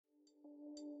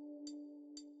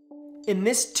In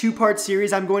this two-part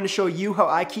series, I'm going to show you how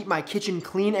I keep my kitchen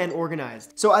clean and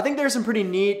organized. So I think there's some pretty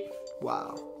neat,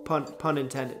 wow, pun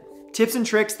intended, tips and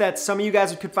tricks that some of you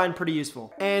guys could find pretty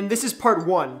useful. And this is part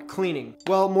 1, cleaning.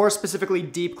 Well, more specifically,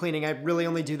 deep cleaning. I really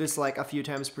only do this like a few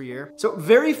times per year. So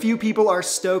very few people are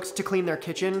stoked to clean their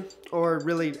kitchen, or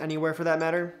really anywhere for that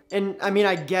matter. And I mean,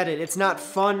 I get it. It's not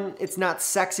fun, it's not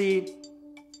sexy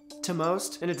to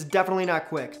most, and it's definitely not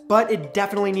quick, but it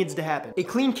definitely needs to happen. A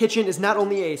clean kitchen is not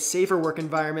only a safer work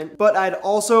environment, but I'd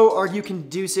also argue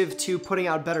conducive to putting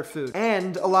out better food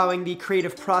and allowing the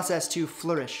creative process to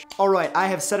flourish. All right, I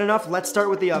have said enough. Let's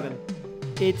start with the oven.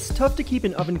 It's tough to keep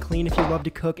an oven clean if you love to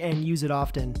cook and use it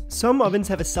often. Some ovens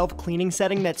have a self-cleaning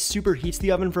setting that superheats the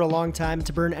oven for a long time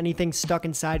to burn anything stuck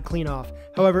inside clean off.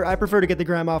 However, I prefer to get the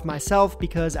grime off myself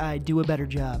because I do a better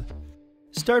job.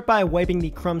 Start by wiping the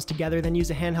crumbs together, then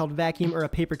use a handheld vacuum or a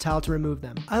paper towel to remove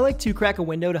them. I like to crack a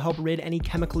window to help rid any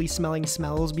chemically smelling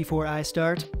smells before I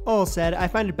start. All said, I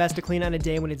find it best to clean on a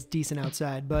day when it's decent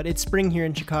outside, but it's spring here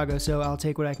in Chicago, so I'll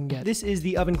take what I can get. This is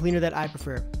the oven cleaner that I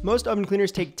prefer. Most oven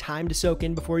cleaners take time to soak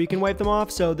in before you can wipe them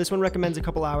off, so this one recommends a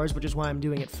couple hours, which is why I'm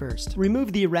doing it first.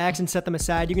 Remove the racks and set them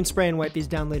aside. You can spray and wipe these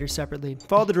down later separately.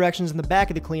 Follow the directions in the back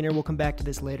of the cleaner. We'll come back to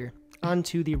this later.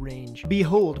 Onto the range.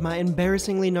 Behold my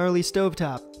embarrassingly gnarly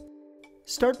stovetop.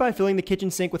 Start by filling the kitchen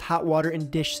sink with hot water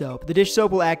and dish soap. The dish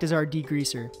soap will act as our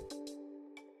degreaser.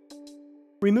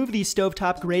 Remove these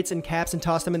stovetop grates and caps and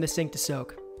toss them in the sink to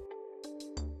soak.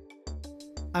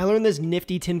 I learned this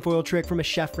nifty tinfoil trick from a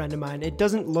chef friend of mine. It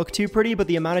doesn't look too pretty, but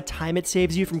the amount of time it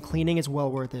saves you from cleaning is well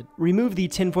worth it. Remove the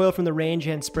tinfoil from the range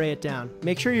and spray it down.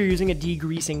 Make sure you're using a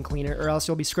degreasing cleaner or else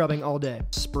you'll be scrubbing all day.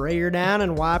 Spray her down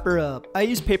and wipe her up. I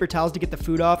use paper towels to get the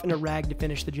food off and a rag to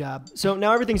finish the job. So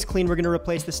now everything's clean, we're gonna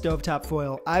replace the stovetop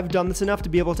foil. I've done this enough to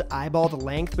be able to eyeball the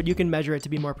length, but you can measure it to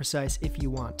be more precise if you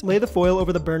want. Lay the foil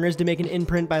over the burners to make an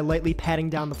imprint by lightly patting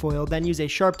down the foil, then use a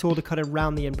sharp tool to cut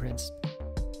around the imprints.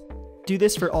 Do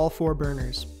this for all 4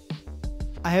 burners.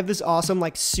 I have this awesome,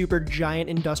 like, super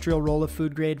giant industrial roll of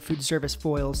food-grade food service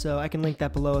foil, so I can link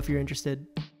that below if you're interested.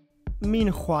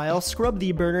 Meanwhile, scrub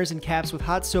the burners and caps with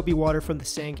hot soapy water from the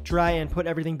sink, dry, and put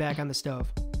everything back on the stove.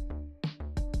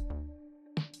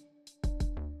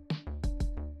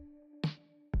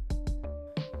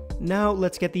 Now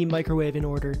let's get the microwave in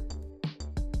order.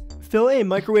 Fill a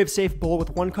microwave-safe bowl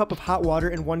with 1 cup of hot water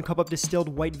and 1 cup of distilled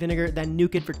white vinegar, then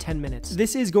nuke it for 10 minutes.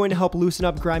 This is going to help loosen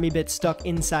up grimy bits stuck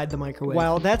inside the microwave.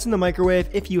 While that's in the microwave,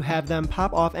 if you have them,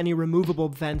 pop off any removable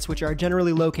vents which are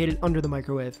generally located under the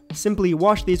microwave. Simply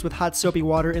wash these with hot soapy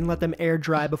water and let them air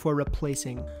dry before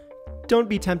replacing. Don't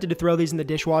be tempted to throw these in the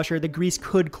dishwasher, the grease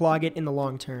could clog it in the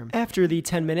long term. After the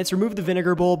 10 minutes, remove the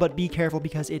vinegar bowl, but be careful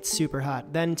because it's super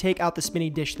hot. Then take out the spinny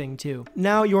dish thing too.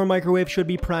 Now your microwave should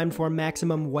be primed for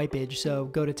maximum wipeage, so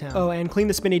go to town. Oh, and clean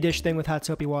the spinny dish thing with hot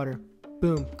soapy water.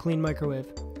 Boom, clean microwave.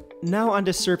 Now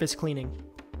onto surface cleaning.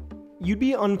 You'd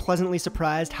be unpleasantly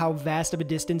surprised how vast of a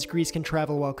distance grease can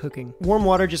travel while cooking. Warm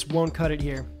water just won't cut it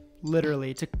here.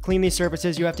 Literally, to clean these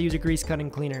surfaces, you have to use a grease cutting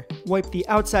cleaner. Wipe the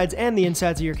outsides and the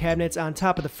insides of your cabinets, on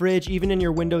top of the fridge, even in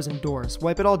your windows and doors.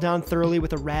 Wipe it all down thoroughly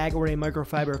with a rag or a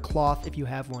microfiber cloth if you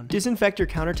have one. Disinfect your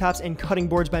countertops and cutting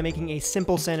boards by making a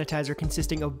simple sanitizer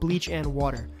consisting of bleach and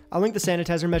water. I'll link the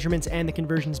sanitizer measurements and the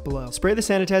conversions below. Spray the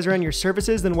sanitizer on your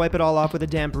surfaces, then wipe it all off with a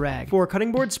damp rag. For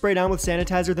cutting boards, spray down with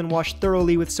sanitizer, then wash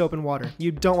thoroughly with soap and water.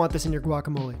 You don't want this in your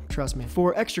guacamole, trust me.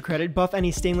 For extra credit, buff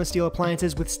any stainless steel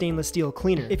appliances with stainless steel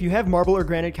cleaner. If you have marble or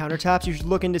granite countertops, you should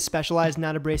look into specialized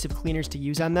non-abrasive cleaners to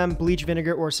use on them. Bleach,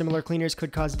 vinegar, or similar cleaners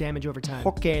could cause damage over time.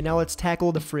 Okay, now let's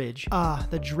tackle the fridge. Ah,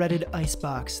 the dreaded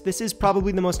icebox. This is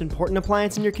probably the most important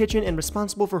appliance in your kitchen and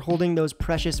responsible for holding those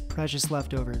precious, precious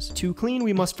leftovers. To clean,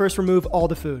 we must first remove all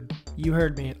the food. You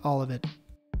heard me, all of it.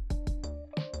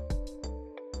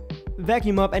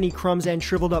 Vacuum up any crumbs and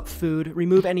shriveled up food.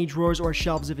 Remove any drawers or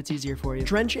shelves if it's easier for you.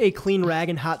 Drench a clean rag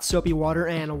in hot soapy water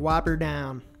and wipe her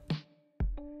down.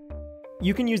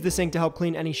 You can use the sink to help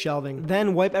clean any shelving.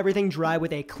 Then wipe everything dry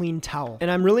with a clean towel. And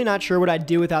I'm really not sure what I'd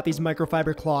do without these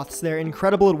microfiber cloths. They're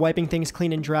incredible at wiping things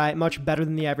clean and dry, much better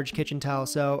than the average kitchen towel,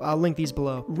 so I'll link these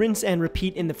below. Rinse and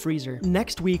repeat in the freezer.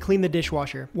 Next, we clean the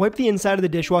dishwasher. Wipe the inside of the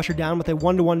dishwasher down with a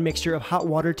 1-to-1 mixture of hot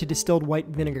water to distilled white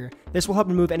vinegar. This will help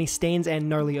remove any stains and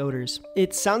gnarly odors.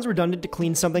 It sounds redundant to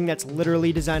clean something that's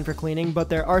literally designed for cleaning, but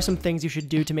there are some things you should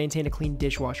do to maintain a clean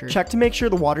dishwasher. Check to make sure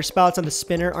the water spouts on the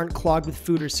spinner aren't clogged with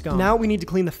food or scum. Now we need to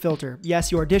clean the filter.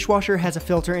 Yes, your dishwasher has a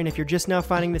filter, and if you're just now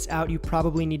finding this out, you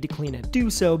probably need to clean it. Do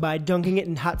so by dunking it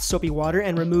in hot soapy water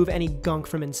and remove any gunk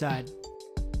from inside.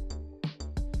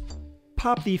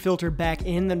 Pop the filter back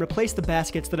in, then replace the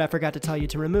baskets that I forgot to tell you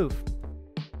to remove.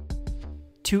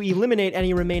 To eliminate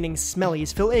any remaining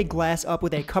smellies, fill a glass up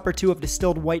with a cup or two of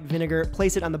distilled white vinegar,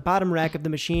 place it on the bottom rack of the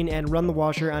machine, and run the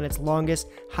washer on its longest,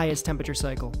 highest temperature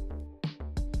cycle.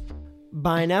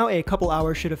 By now, a couple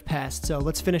hours should have passed, so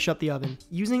let's finish up the oven.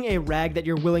 Using a rag that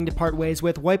you're willing to part ways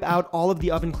with, wipe out all of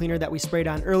the oven cleaner that we sprayed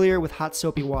on earlier with hot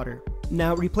soapy water.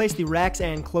 Now replace the racks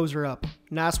and close her up.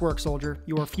 Nice work, soldier.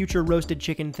 Your future roasted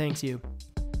chicken thanks you.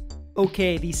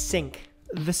 Okay, the sink.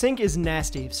 The sink is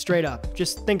nasty, straight up.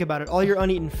 Just think about it. All your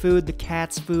uneaten food, the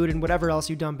cat's food, and whatever else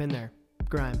you dump in there.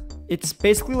 Grime. It's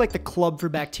basically like the club for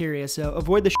bacteria, so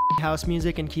avoid the shit house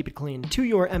music and keep it clean. To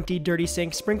your empty, dirty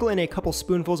sink, sprinkle in a couple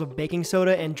spoonfuls of baking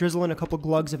soda and drizzle in a couple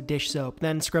glugs of dish soap,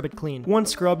 then scrub it clean.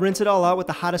 Once scrubbed, rinse it all out with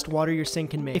the hottest water your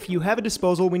sink can make. If you have a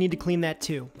disposal, we need to clean that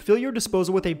too. Fill your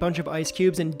disposal with a bunch of ice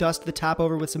cubes and dust the top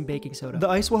over with some baking soda. The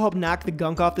ice will help knock the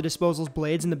gunk off the disposal's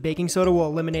blades and the baking soda will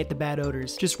eliminate the bad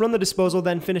odors. Just run the disposal,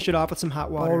 then finish it off with some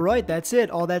hot water. Alright, that's it.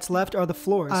 All that's left are the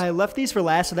floors. I left these for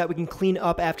last so that we can clean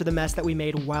up after the mess that we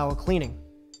made while cleaning.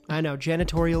 I know,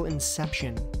 janitorial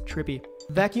inception. Trippy.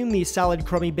 Vacuum these solid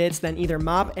crummy bits, then either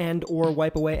mop and or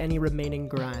wipe away any remaining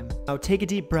grime. Now take a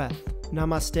deep breath.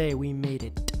 Namaste, we made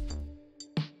it.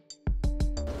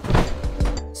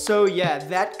 So yeah,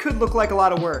 that could look like a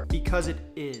lot of work, because it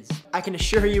is. I can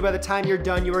assure you by the time you're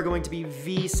done, you are going to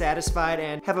be satisfied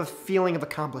and have a feeling of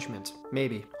accomplishment.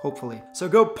 Maybe, hopefully. So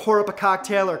go pour up a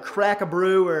cocktail or crack a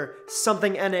brew or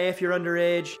something NA if you're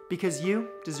underage, because you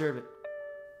deserve it.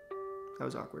 That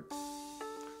was awkward.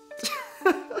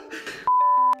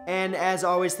 And as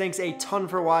always, thanks a ton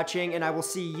for watching, and I will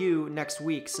see you next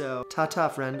week. So, ta-ta,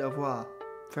 friend. Au revoir.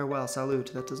 Farewell.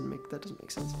 Salute. That doesn't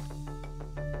make sense.